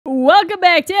Welcome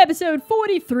back to episode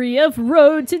 43 of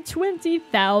Road to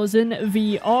 20,000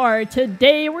 VR.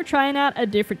 Today we're trying out a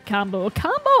different combo. A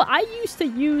combo I used to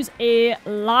use a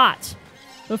lot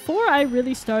before I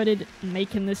really started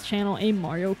making this channel a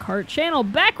Mario Kart channel.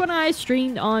 Back when I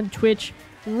streamed on Twitch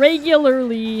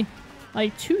regularly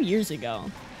like 2 years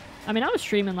ago. I mean, I was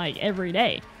streaming like every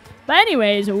day. But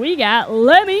anyways, we got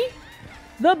Lemmy,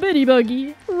 the Bitty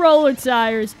Buggy, Roller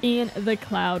Tires, and the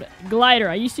Cloud Glider.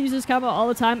 I used to use this combo all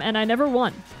the time, and I never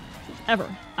won. Ever.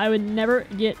 I would never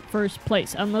get first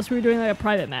place, unless we were doing like a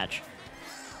private match.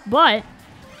 But,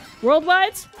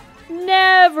 worldwides?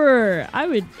 Never! I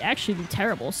would actually be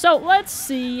terrible. So, let's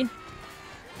see.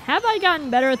 Have I gotten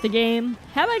better at the game?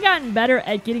 Have I gotten better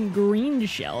at getting green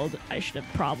shelled? I should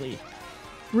have probably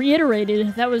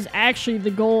reiterated. That was actually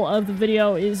the goal of the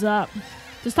video, is to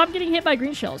stop getting hit by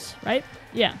green shells, right?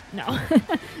 Yeah, no.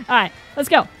 Alright, let's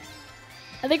go.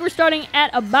 I think we're starting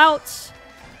at about...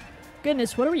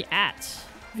 Goodness, what are we at?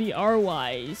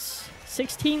 VR-wise.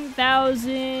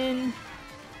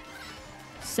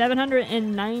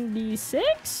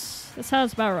 16,796? That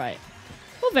sounds about right.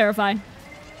 We'll verify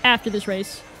after this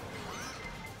race.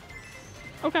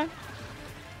 Okay.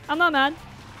 I'm not mad.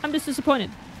 I'm just disappointed.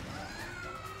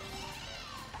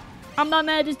 I'm not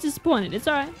mad, just disappointed. It's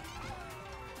alright.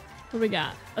 What do we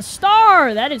got? A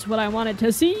star! That is what I wanted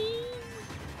to see.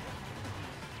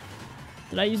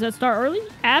 Did I use that star early?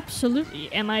 Absolutely.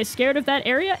 Am I scared of that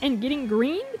area and getting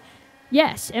green?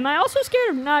 Yes. Am I also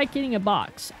scared of not getting a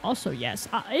box? Also, yes.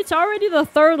 It's already the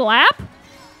third lap?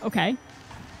 Okay.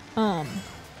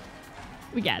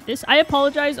 We got this. I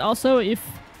apologize also if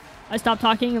I stopped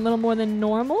talking a little more than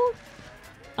normal.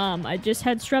 I just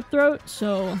had strep throat,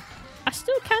 so I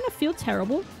still kind of feel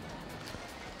terrible.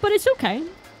 But it's okay.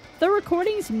 The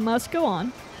recordings must go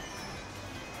on.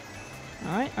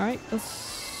 Alright,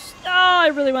 let's... Oh, I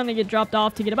really wanted to get dropped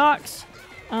off to get a box.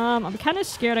 I'm kind of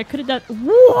scared. I could have done...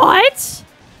 What?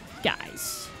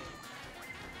 Guys.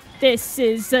 This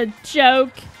is a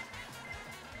joke.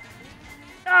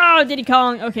 Oh, Diddy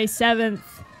Kong. Okay, 7th.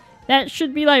 That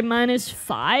should be like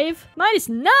 -5.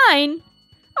 -9?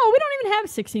 Oh, we don't even have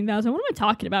 16,000. What am I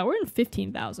talking about? We're in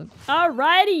 15,000.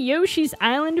 Alrighty, Yoshi's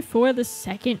Island for the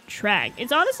second track.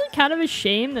 It's honestly kind of a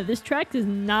shame that this track does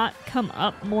not come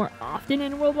up more often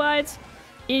in Worldwides.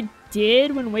 It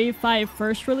did when Wave 5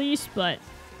 first released, but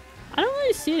I don't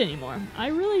really see it anymore. I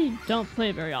really don't play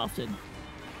it very often.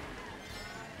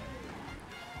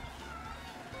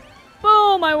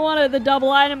 Boom! I wanted the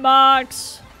double item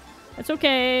box. That's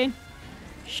okay.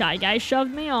 Shy Guy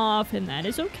shoved me off, and that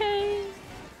is okay.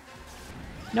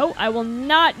 No, I will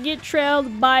not get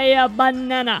trailed by a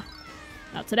banana.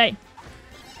 Not today.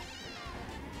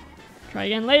 Try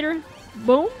again later.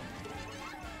 Boom.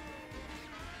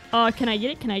 Can I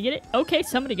get it? Can I get it? Okay,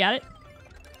 somebody got it.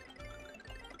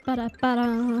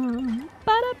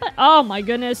 Oh my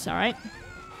goodness. Alright.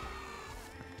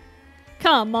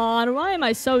 Come on. Why am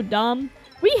I so dumb?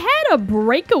 We had a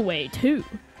breakaway too.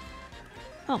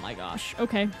 Oh my gosh.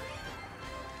 Okay.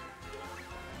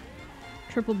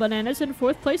 Triple bananas in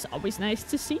 4th place. Always nice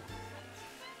to see.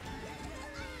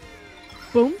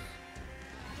 Boom.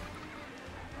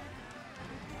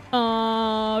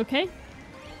 Okay.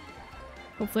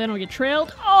 Hopefully I don't get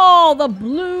trailed. Oh, the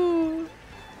blue.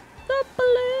 The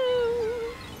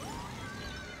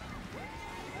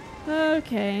blue.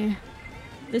 Okay.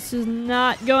 This is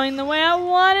not going the way I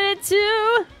wanted it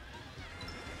to.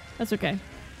 That's okay.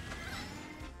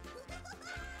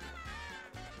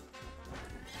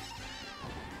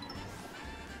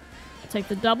 Take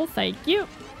the double, thank you.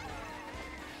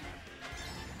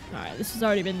 Alright, this has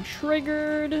already been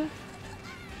triggered.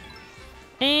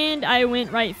 And I went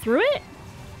right through it?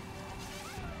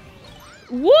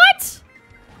 What?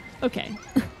 Okay.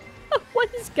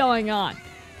 What is going on?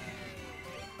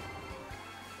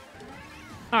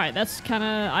 Alright, that's kind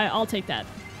of... I'll take that.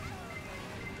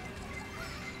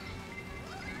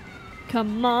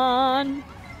 Come on.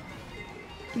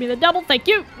 Give me the double, thank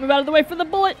you. Move out of the way for the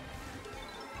bullet.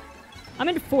 I'm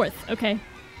in 4th. Okay.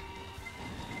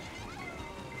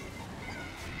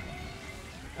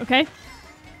 Okay.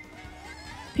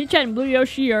 Peach and Blue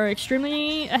Yoshi are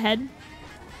extremely ahead.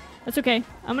 That's okay.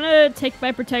 I'm gonna take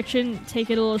my protection,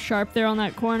 take it a little sharp there on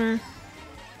that corner.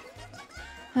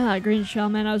 Ah, green shell,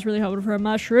 man. I was really hoping for a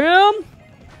mushroom.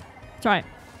 It's alright.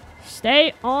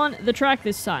 Stay on the track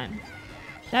this time.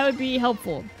 That would be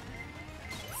helpful.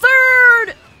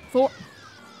 3rd! 4th.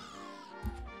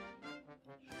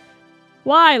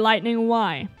 Why, Lightning,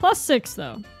 why? +6,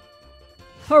 though.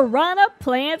 Piranha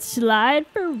Plant Slide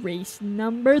for race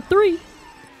number 3.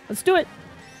 Let's do it.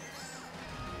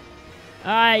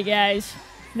 Alright, guys.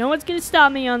 No one's gonna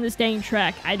stop me on this dang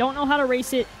track. I don't know how to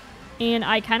race it, and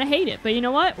I kind of hate it. But you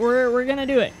know what? We're gonna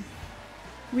do it.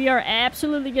 We are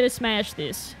absolutely gonna smash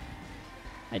this.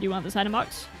 I do want this item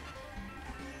box.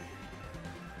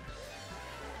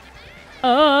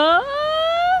 I'm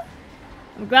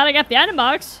glad I got the item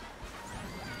box.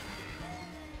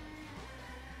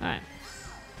 Alright.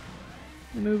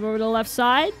 Move over to the left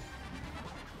side.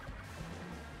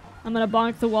 I'm gonna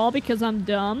bonk the wall because I'm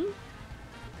dumb.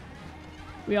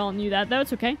 We all knew that, though.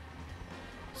 It's okay.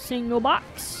 Single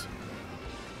box.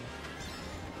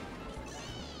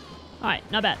 Alright,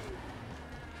 not bad.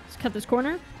 Let's cut this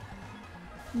corner.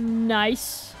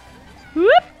 Nice.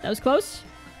 Whoop! That was close.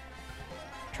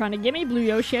 Trying to get me, Blue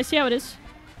Yoshi. I see how it is.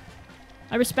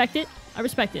 I respect it. I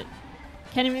respect it.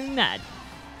 Can't even be mad.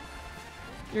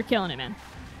 You're killing it, man.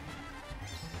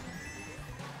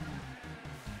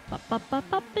 I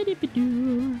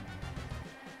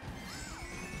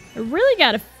really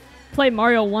gotta play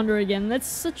Mario Wonder again. That's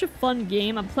such a fun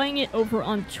game. I'm playing it over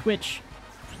on Twitch.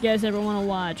 If you guys ever want to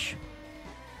watch.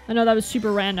 I know that was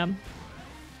super random.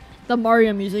 The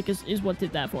Mario music is what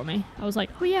did that for me. I was like,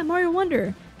 oh yeah, Mario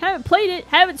Wonder. Haven't played it,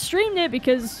 haven't streamed it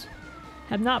because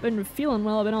have not been feeling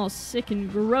well. I've been all sick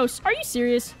and gross. Are you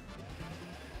serious?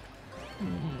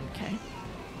 Okay.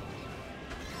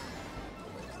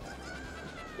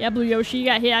 Yeah, Blue Yoshi, you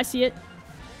got hit. I see it.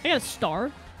 I got a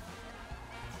star.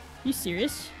 You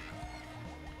serious?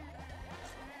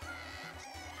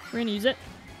 We're gonna use it.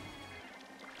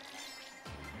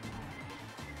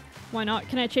 Why not?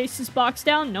 Can I chase this box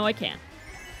down? No, I can't.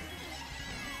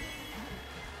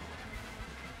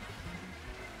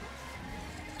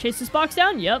 Chase this box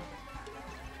down? Yep.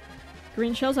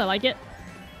 Green shells, I like it.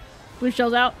 Blue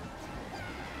shells out.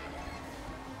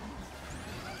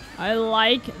 I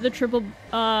like the triple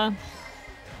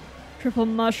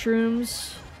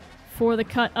mushrooms for the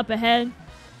cut up ahead.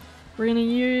 We're gonna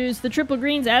use the triple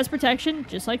greens as protection,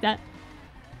 just like that.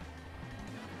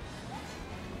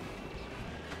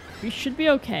 We should be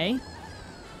okay.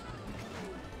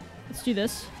 Let's do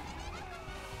this.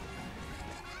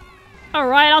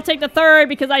 Alright, I'll take the third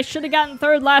because I should have gotten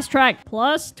third last track.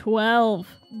 Plus 12.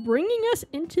 Bringing us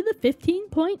into the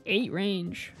 15.8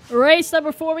 range. Race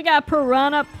number 4, we got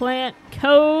Piranha Plant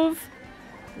Cove.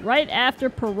 Right after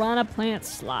Piranha Plant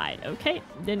Slide. Okay,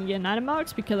 didn't get an item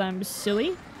box because I'm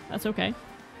silly. That's okay.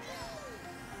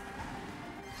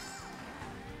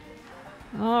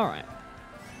 Alright.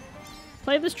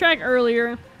 Played this track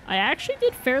earlier. I actually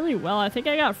did fairly well. I think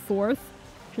I got 4th,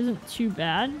 which isn't too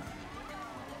bad.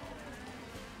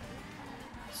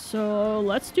 So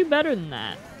let's do better than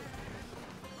that.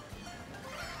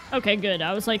 Okay, good.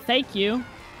 I was like, thank you.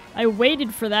 I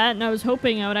waited for that, and I was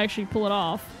hoping I would actually pull it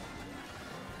off.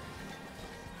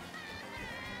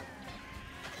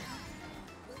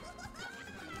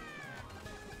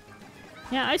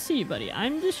 Yeah, I see you, buddy.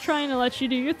 I'm just trying to let you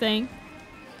do your thing.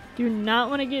 Do not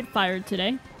want to get fired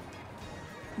today.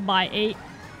 By 8.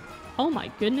 Oh my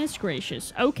goodness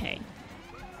gracious. Okay.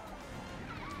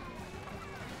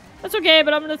 That's okay,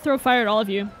 but I'm going to throw fire at all of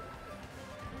you.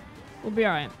 We'll be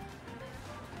alright.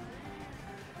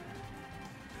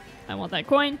 I want that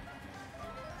coin.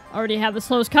 Already have the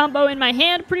slowest combo in my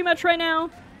hand pretty much right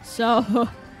now. So,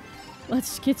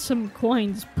 let's get some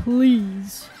coins,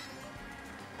 please.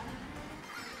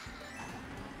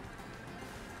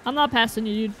 I'm not passing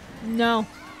you, dude. No.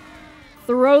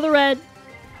 Throw the red.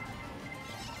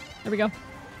 There we go.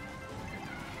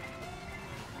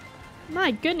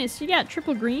 My goodness, you got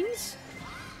triple greens?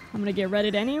 I'm gonna get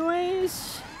redded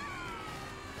anyways.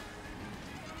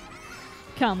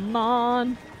 Come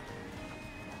on.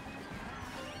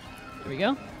 There we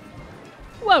go.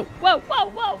 Whoa, whoa, whoa,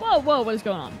 whoa, whoa, whoa. What is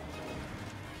going on?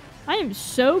 I am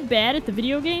so bad at the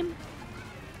video game.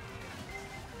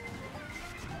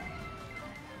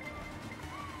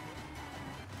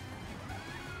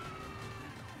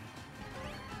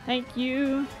 Thank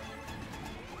you.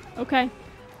 Okay.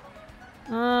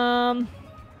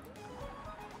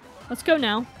 Let's go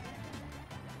now.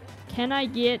 Can I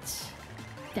get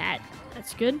that?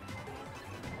 That's good.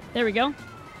 There we go.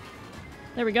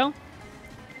 There we go.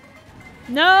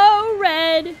 No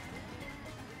red. Is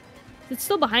it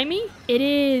still behind me? It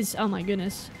is. Oh my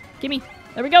goodness. Gimme.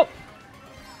 There we go.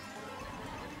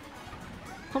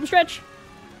 Home stretch.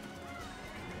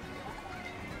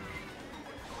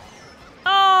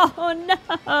 Oh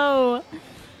no!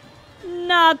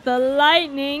 Not the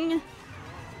lightning.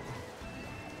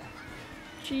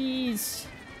 Jeez.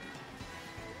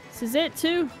 This is it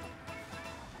too.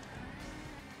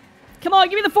 Come on,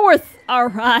 give me the 4th. All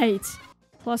right.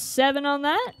 Plus 7 on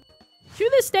that. To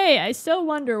this day, I still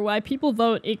wonder why people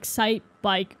vote Excite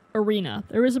Bike arena.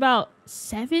 There was about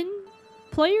 7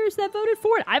 players that voted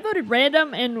for it. I voted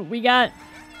random, and we got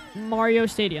Mario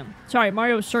Stadium. Sorry,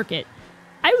 Mario Circuit.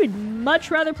 I would much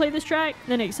rather play this track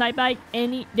than Excite Bike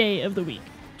any day of the week.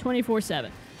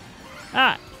 24/7.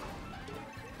 Ah.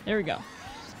 There we go.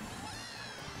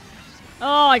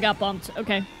 Oh, I got bumped.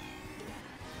 Okay.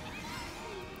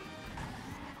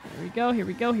 Here we go, here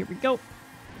we go, here we go.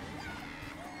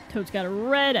 Toad's got a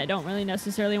red. I don't really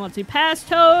necessarily want to pass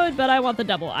Toad, but I want the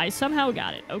double. I somehow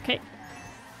got it. Okay.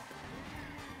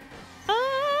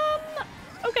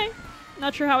 Okay.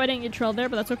 Not sure how I didn't get trailed there,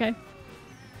 but that's okay.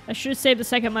 I should have saved the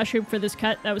second mushroom for this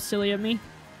cut. That was silly of me.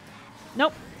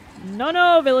 Nope. No,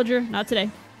 no, villager. Not today.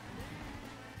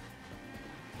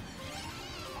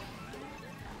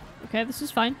 Okay, this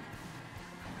is fine.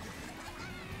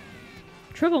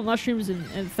 Triple mushrooms in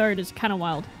third is kind of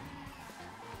wild.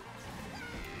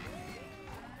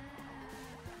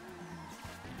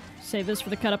 Save this for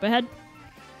the cut up ahead.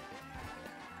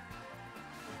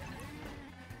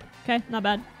 Okay, not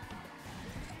bad.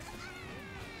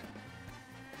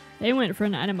 They went for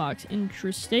an item box.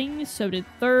 Interesting. So did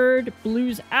third.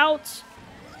 Blue's out.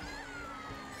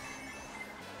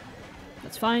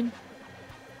 That's fine.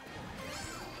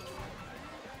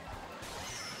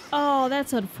 Oh,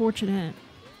 that's unfortunate.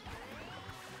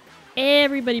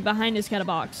 Everybody behind us got a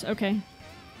box. Okay.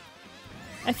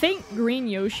 I think Green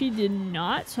Yoshi did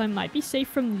not, so I might be safe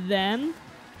from them.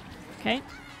 Okay.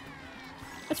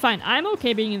 That's fine. I'm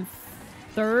okay being in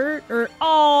third.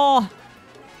 Oh!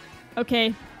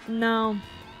 Okay. No.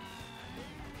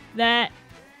 That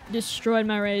destroyed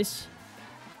my race.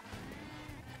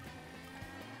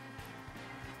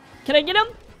 Can I get him?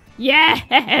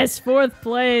 Yes! 4th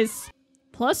place.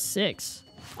 +6.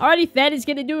 Alrighty, that is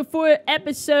going to do it for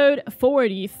episode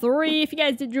 43. If you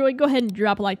guys did enjoy, go ahead and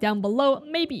drop a like down below.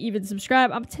 Maybe even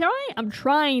subscribe. I'm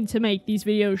trying to make these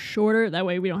videos shorter. That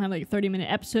way we don't have like a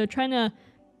 30-minute episode. Trying to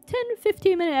 10 to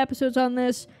 15-minute episodes on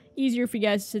this. Easier for you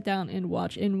guys to sit down and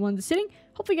watch in one sitting.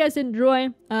 Hopefully you guys did enjoy.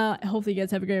 Hopefully you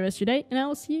guys have a great rest of your day. And I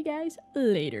will see you guys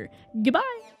later. Goodbye.